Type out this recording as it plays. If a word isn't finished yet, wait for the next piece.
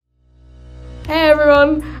Hey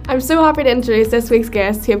everyone, I'm so happy to introduce this week's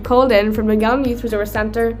guests who have called in from the Young Youth Resource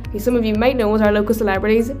Centre, who some of you might know as our local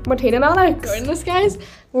celebrities, Martina and Alex. Goodness guys,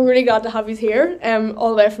 we're really glad to have you here,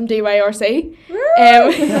 all the way from DYRC.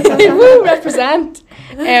 Woo, represent.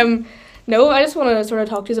 No, I just want to sort of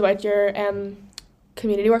talk to you about your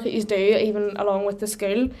community work that you do, even along with the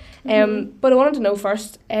school. But I wanted to know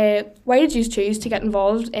first, why did you choose to get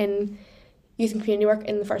involved in youth and community work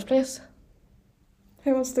in the first place?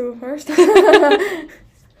 Who wants to go first?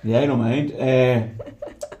 Yeah, I don't mind.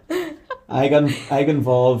 I got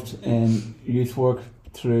involved in youth work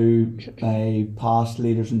through my past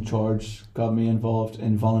leaders in charge got me involved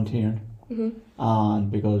in volunteering,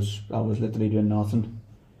 and because I was literally doing nothing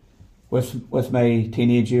with my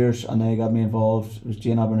teenage years, and they got me involved. It was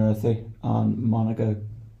Jane Abernethy and Monica.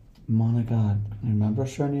 I can't remember her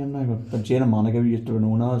surname now, but Jane and Monica used to be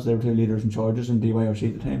known as. They were two leaders in charges in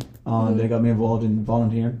DYRC at the time, and they got me involved in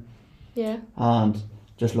volunteering. Yeah. And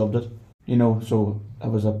just loved it, you know. So it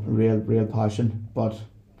was a real passion. But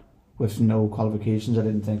with no qualifications, I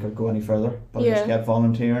didn't think I'd go any further. But I just kept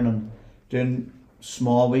volunteering and doing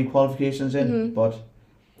small wee qualifications in. But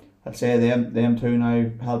I'd say them two now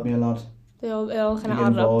helped me a lot. They all kind of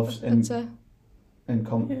added up.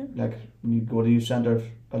 Like when you go to youth centre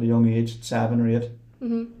at a young age, 7 or 8,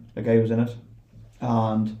 like I was in it,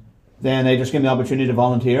 and then they just gave me the opportunity to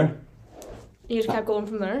volunteer. You just kept going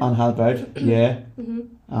from there and help out,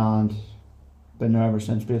 and been there ever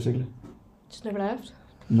since basically. Just never left.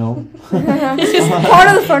 No. It's just part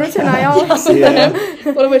of the furniture now.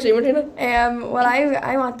 What about you, Martina? Well,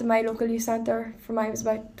 I went to my local youth centre from I was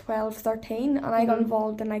about 12, 13, and I got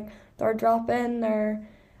involved in like their drop-in,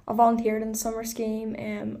 I volunteered in the summer scheme,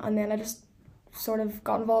 and then I just sort of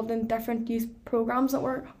got involved in different youth programs that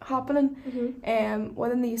were happening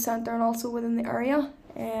within the youth centre and also within the area.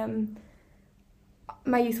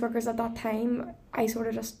 My youth workers at that time, I sort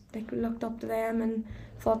of just like looked up to them and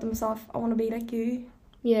thought to myself, I want to be like you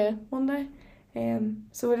one day.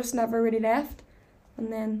 So I just never really left, and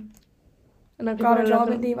then got a job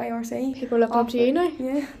at DYRC. People look up to you now?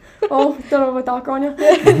 Yeah. Oh, don't know about that, Grania.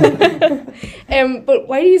 But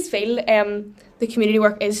why do you feel the community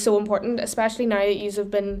work is so important, especially now that you have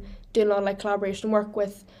been doing a lot of like collaboration work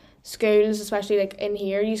with schools, especially like in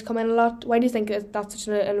here, you come in a lot. Why do you think that's such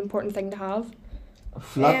an important thing to have?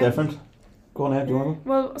 A lot different. Go on ahead, do you want to?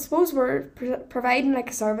 Well, I suppose we're providing like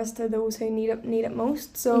a service to those who need it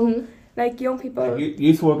most. So like young people,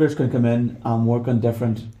 youth workers can come in and work on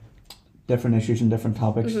different issues and different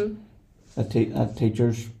topics that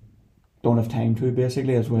teachers don't have time to,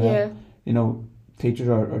 basically, as well. You know, teachers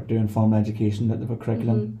are doing formal education, that they have a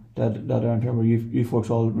curriculum that are in terms where youth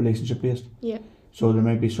work's all relationship based. So there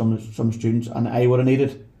might be some students, and I would have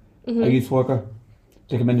needed a youth worker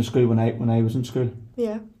to come into school when I was in school.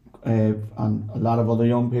 And a lot of other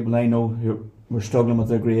young people I know who were struggling with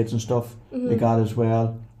their grades and stuff, they got as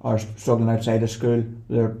well, are struggling outside of school with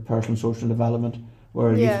their personal social development,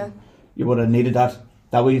 where you would have needed that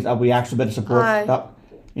wee extra bit of support. That,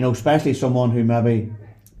 you know, especially someone who maybe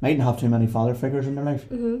mightn't have too many father figures in their life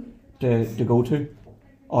to go to,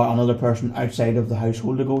 or another person outside of the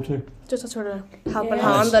household to go to. Just a sort of helping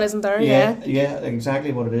hand that isn't there. Yeah,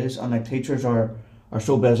 exactly what it is. And like teachers are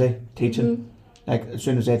so busy teaching. Like as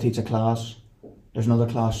soon as they teach a class, there's another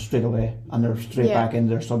class straight away, and they're straight back into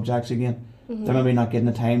their subjects again. They're maybe not getting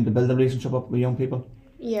the time to build a relationship up with young people.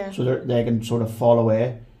 So they can sort of fall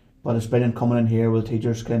away. But it's brilliant coming in here where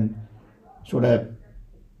teachers can sort of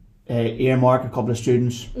earmark a couple of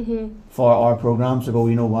students for our programs to go,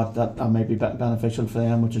 you know what, that might be beneficial for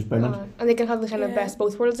them, which is brilliant. And they can have the kind of best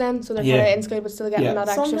both worlds then, so they're kind of in school but still getting that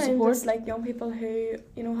extra Sometimes support. it's like young people who,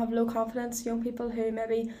 you know, have low confidence, young people who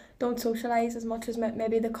maybe don't socialise as much as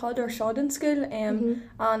maybe they could or should in school,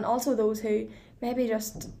 and also those who maybe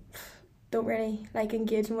just don't really like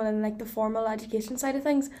engaging within like the formal education side of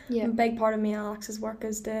things. And a big part of me and Alex's work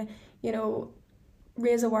is to, you know,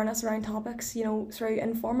 raise awareness around topics, you know, through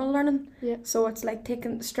informal learning. So it's like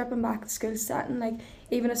stripping back the school setting. Like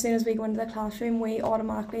even as soon as we go into the classroom, we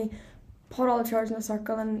automatically put all the chairs in a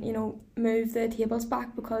circle and, you know, move the tables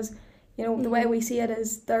back, because, you know, the way we see it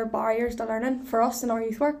is there are barriers to learning for us in our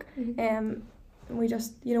youth work. And we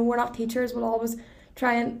just, you know, we're not teachers. We'll always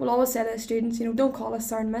say to the students, you know, don't call us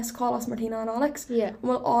Sir and Miss, call us Martina and Alex. And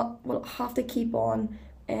we'll have to keep on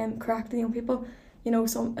correcting young people. You know,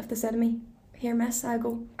 so if they say to me, here Miss, I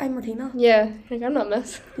go, I'm Martina. Like, I'm not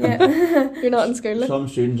Miss. You're not in school. Some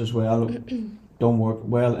students as well don't work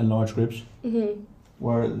well in large groups,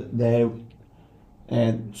 where they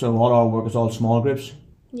so all our work is all small groups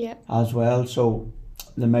as well, so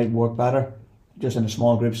they might work better just in a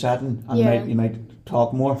small group setting, and you might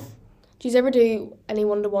talk more. Do you ever do any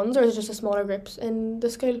one-to-ones, or is it just a smaller groups in the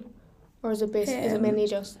school? Or is it is it mainly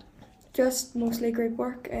just mostly group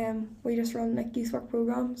work? We just run like youth work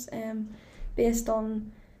programs based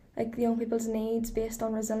on like the young people's needs, based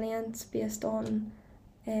on resilience, based on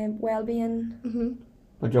well-being. Mm-hmm.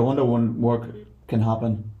 But your one-to-one work can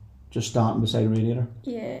happen just standing beside a radiator.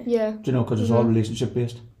 Yeah. Yeah. Do you know, because it's all relationship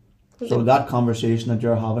based. So that conversation that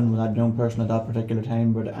you're having with that young person at that particular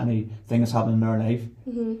time about anything that's happening in their life,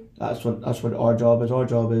 that's what our job is. Our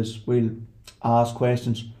job is we'll ask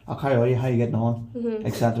questions. How are you getting on,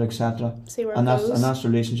 etc., etc. See where and it goes. that's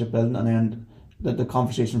relationship building, and then the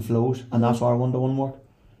conversation flows, and that's our one-to-one work.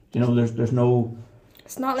 You know, there's no.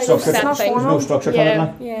 It's not like structure. it's not There's There's formal. no structure to it.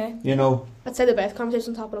 Like, Yeah. you know. I'd say the best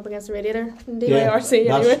conversations happen up against the radiator in Yeah, DYRC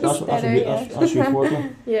anyways. That's youth work.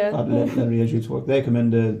 Like. Yeah. That literally is youth work. They come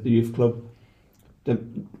into the youth club.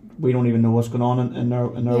 We don't even know what's going on in their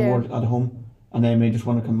world at home, and they may just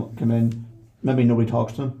want to come in. Maybe nobody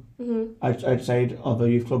talks to them outside of a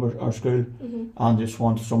youth club or school, and just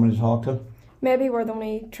want somebody to talk to. Maybe we're the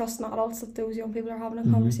only trusting adults that those young people are having a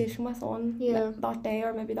conversation with on that day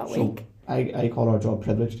or maybe that week. I call our job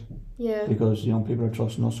privileged. Yeah. Because young people are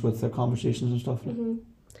trusting us with their conversations and stuff. Like. And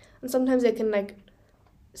sometimes they can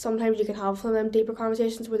sometimes you can have some of them deeper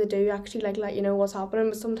conversations where they do actually let you know what's happening,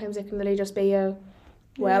 but sometimes it can really just be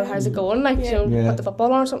how's it going, put the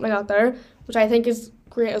football on or something like that there, which I think is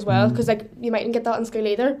great as well, because you mightn't get that in school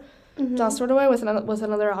either, that sort of way with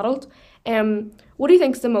another adult. What do you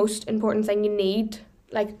think is the most important thing you need,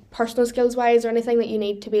 like personal skills wise, or anything that you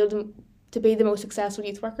need to be able to be the most successful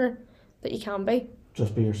youth worker that you can be?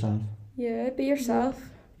 Just be yourself. Yeah, be yourself,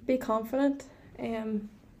 be confident,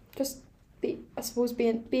 just be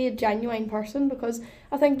a genuine person, because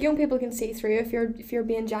I think young people can see through if you're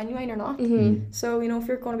being genuine or not. So if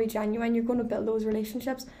you're going to be genuine, you're going to build those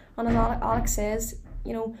relationships, and as Alex says,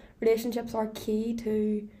 relationships are key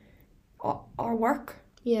to our work.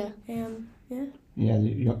 Yeah. Yeah,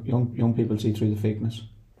 the young people see through the fakeness.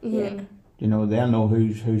 Yeah. They'll know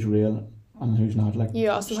who's real and who's not. Like, you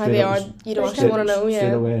ask them how they are, you don't actually want to know.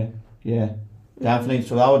 Straight away. Yeah, definitely.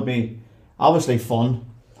 So that would be obviously fun.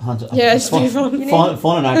 It's fun.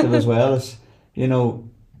 Fun and active as well. As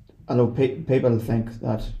although people think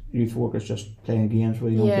that youth work is just playing games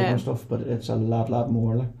with young people and stuff, but it's a lot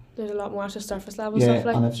more. Like, there's a lot more at the surface level stuff.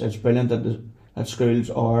 Like. And it's brilliant that schools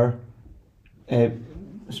are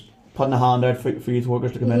putting a hand out for youth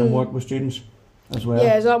workers to come in and work with students as well.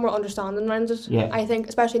 Yeah, there's a lot more understanding around it. Yeah. I think,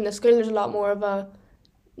 especially in the school, there's a lot more of a,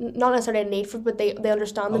 not necessarily a need for it, but they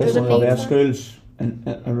understand that there's a There's need one of for the schools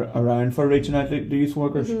around for reaching out to youth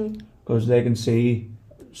workers, because they can see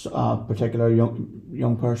a particular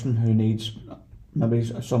young person who needs maybe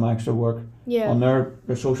some extra work on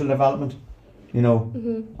their social development,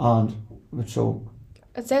 and so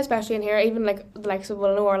I'd say especially in here, even like the likes of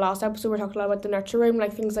our last episode, we talked a lot about the nurture room,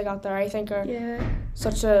 like things like that there I think are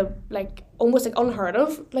such a almost unheard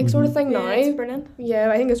of sort of thing now. It's brilliant.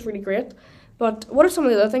 Yeah, I think it's really great. But what are some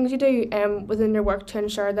of the other things you do within your work to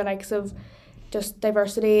ensure the likes of just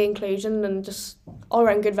diversity, inclusion, and just all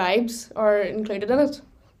around good vibes are included in it?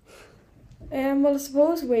 Well, I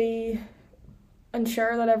suppose we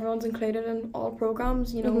ensure that everyone's included in all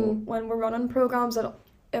programs. When we're running programs, that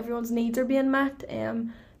everyone's needs are being met,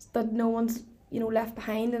 that no one's left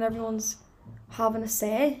behind, and everyone's having a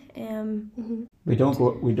say. We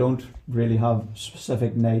don't really have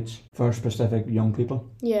specific nights for specific young people.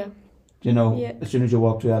 Yeah. As soon as you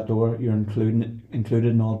walk through that door, you're included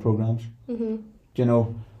in all programs.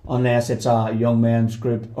 Unless it's a young men's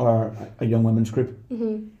group or a young women's group.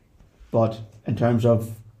 But in terms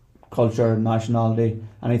of culture, nationality,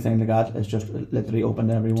 anything like that, it's just literally open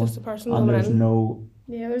to everyone. Just a person and there's in. no.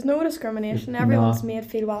 Yeah, there's no discrimination. Everyone's made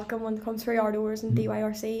feel welcome when it comes through our doors in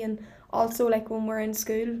DYRC, and also when we're in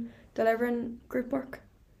school delivering group work.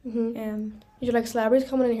 You're like celebrities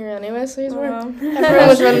coming in here anyway, so you're Everyone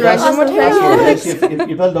was running around.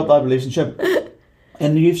 You build up that relationship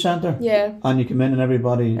in the youth centre. Yeah. And you come in and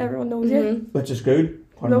everybody knows you. Which is good.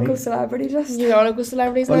 Local celebrity just. You are local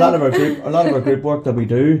celebrities. A lot of our group work that we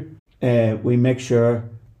do, we make sure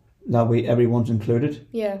that everyone's included.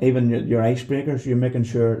 Yeah. Even your icebreakers, you're making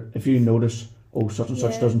sure if you notice, such and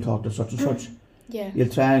such doesn't talk to such and such. Yeah. You'll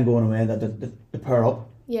try and go in a way that they pair up.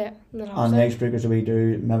 Yeah. And the icebreakers that we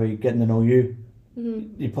do, maybe getting to know you,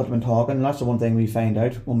 you put them in talking, and that's the one thing we find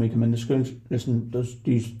out when we come into schools. Listen, do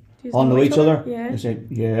you all know each other? Yeah. They say,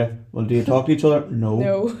 yeah. Well, do you talk to each other? No.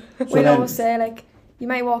 No. So we always say, you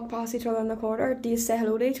might walk past each other in the corridor, do you say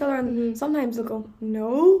hello to each other? And sometimes they'll go,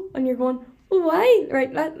 no. And you're going, well, why?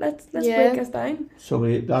 Right, let's break us down. So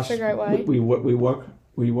figure out why. We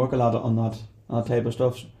work a lot on that type of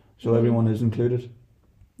stuff. so everyone is included.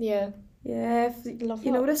 Yeah. Yeah, if Love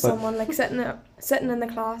you that. notice someone like sitting in the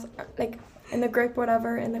class, like in the group,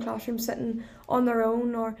 whatever, in the classroom, sitting on their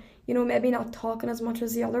own, or you know, maybe not talking as much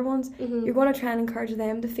as the other ones, you're going to try and encourage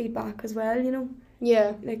them to feed back as well, you know,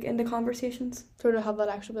 Yeah. like in the conversations. Sort of have that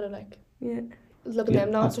extra bit of like Yeah. look at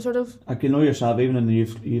them nods or sort of. Like, you know yourself, even in the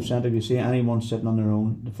youth centre, if you see anyone sitting on their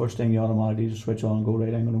own, the first thing you automatically just switch on and go,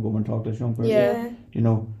 right, I'm going to go over and talk to this young person. Yeah. You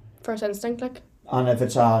know. First instinct, like. And if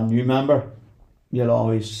it's a new member, you'll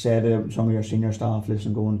always say to some of your senior staff,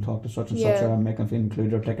 listen, go and talk to such and such, or make them feel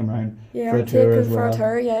included, or take them around Yeah, for a tour as well. For a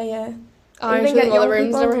tour, yeah. I Even show get them all the young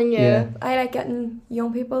rooms and people. everything, yeah. I like getting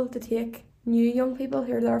young people to take new young people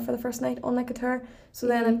who are there for the first night on like a tour, so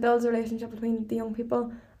then it builds a relationship between the young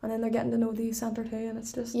people, and then they're getting to know the youth centre too, and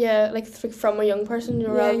it's just Yeah, like from a young person,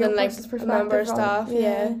 rather than like a member of staff.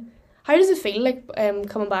 Yeah. How does it feel like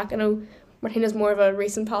coming back? I know Martina's more of a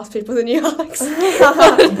recent past pupil than you, Alex.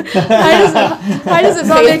 how does it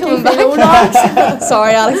feel coming back?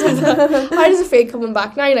 Sorry, Alex. How does it feel coming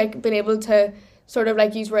back now? Like being able to sort of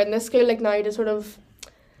like use we're in this school like now to sort of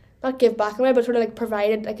not give back in a way, but sort of like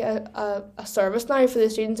provided like a service now for the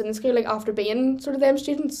students in the school, like after being sort of them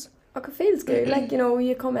students. It feels good. Like, you know,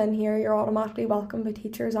 you come in here, you're automatically welcomed by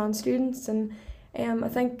teachers and students, and I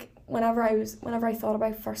think whenever I thought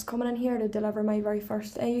about first coming in here to deliver my very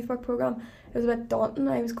first youth work programme, it was a bit daunting.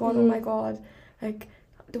 I was going, oh my god, like,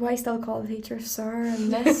 do I still call the teachers sir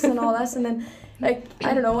and this and all this? And then, like,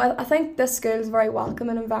 I don't know, I think this school is a very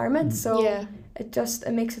welcoming environment, so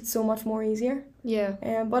it makes it so much more easier.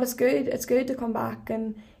 Yeah. But it's good to come back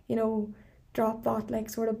and, you know, drop that like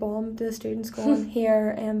sort of bomb to the students going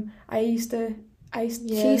here. She used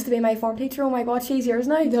to be my form teacher. Oh my god, she's yours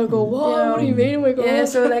now. They'll go, what do you mean? Oh my god. Yeah,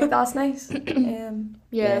 so like that's nice.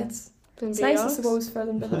 It's nice, I suppose, for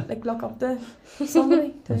them to like look up to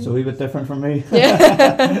somebody. It's a wee bit different from me.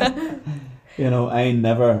 Yeah. You know, I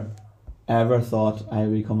never ever thought I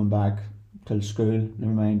would be coming back till school,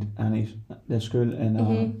 never mind this school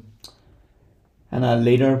in a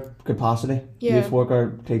leader capacity, youth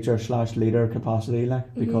worker, teacher / leader capacity,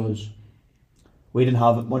 like, because we didn't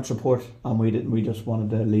have much support, and we just wanted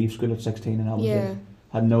to leave school at 16, and that was it.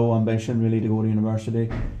 Had no ambition really to go to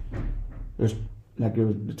university. There's like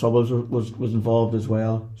the troubles was involved as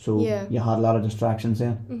well, so you had a lot of distractions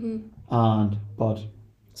then.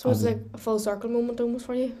 So it's like a full circle moment almost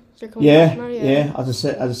for you. So you're coming back now, As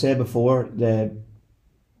I said before,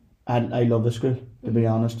 I love the school, to be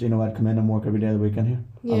honest. You know, I'd come in and work every day of the weekend here.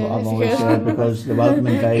 Yeah, I've always said, because the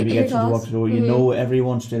welcoming vibe you get to walk through, you know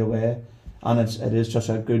everyone straight away, and it is just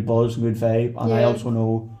a good buzz, good vibe, and I also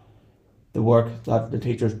know the work that the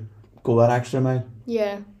teachers go that extra mile.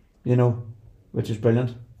 Yeah. You know, which is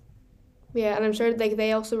brilliant. Yeah, and I'm sure like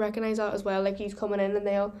they also recognise that as well. Like he's coming in and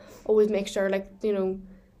they'll always make sure, like, you know,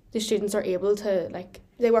 the students are able to, like,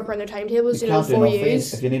 they work around their timetables, you know, for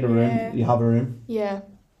use. If you need a room, you have a room. Yeah.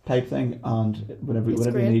 Type thing, and whatever you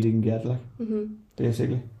need, you can get, like,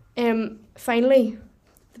 basically. Finally,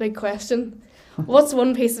 the big question: what's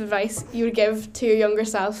one piece of advice you would give to your younger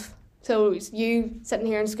self? So you sitting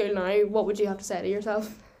here in school now, what would you have to say to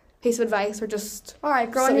yourself? Piece of advice, or just alright,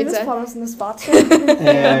 girl, you just put us in the spot.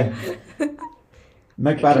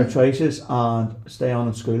 Make better choices and stay on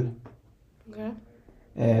in school. Okay.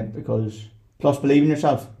 Because plus believe in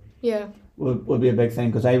yourself. Yeah. Will be a big thing,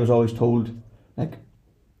 because I was always told, like,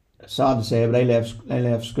 sad to say, but I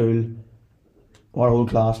left school, our whole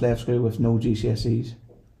class left school with no GCSEs.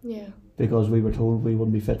 Yeah. Because we were told we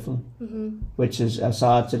wouldn't be fit for them. Which is a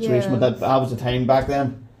sad situation, but that was the time back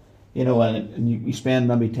then. You know, and you spend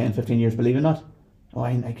maybe 10, 15 years believing that. Oh,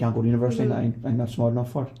 I can't go to university, and I'm not smart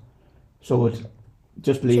enough for it. So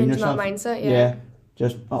just believe in yourself. That mindset,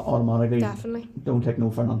 just automatically. Definitely. Don't take no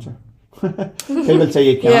for an answer. People say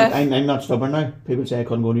you can't. I'm not stubborn now. People say I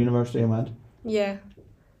couldn't go to university, I went. Yeah.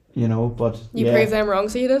 You know, but you proved them wrong,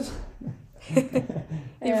 so you did.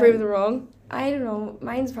 You proved them wrong. I don't know.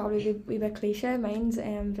 Mine's probably a wee bit cliche. Mine's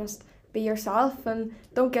just be yourself and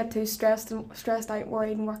don't get too stressed out,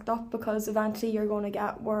 worried and worked up, because eventually you're going to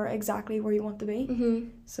get exactly where you want to be.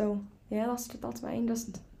 So yeah, that's mine.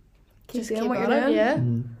 Just keep doing what you're doing. Yeah.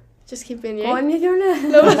 Just keep being you. Go on, you're doing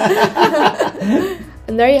it.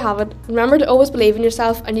 And there you have it. Remember to always believe in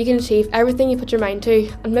yourself, and you can achieve everything you put your mind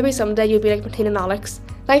to, and maybe someday you'll be like Martina and Alex.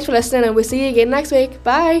 Thanks for listening, and we'll see you again next week.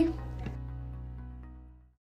 Bye.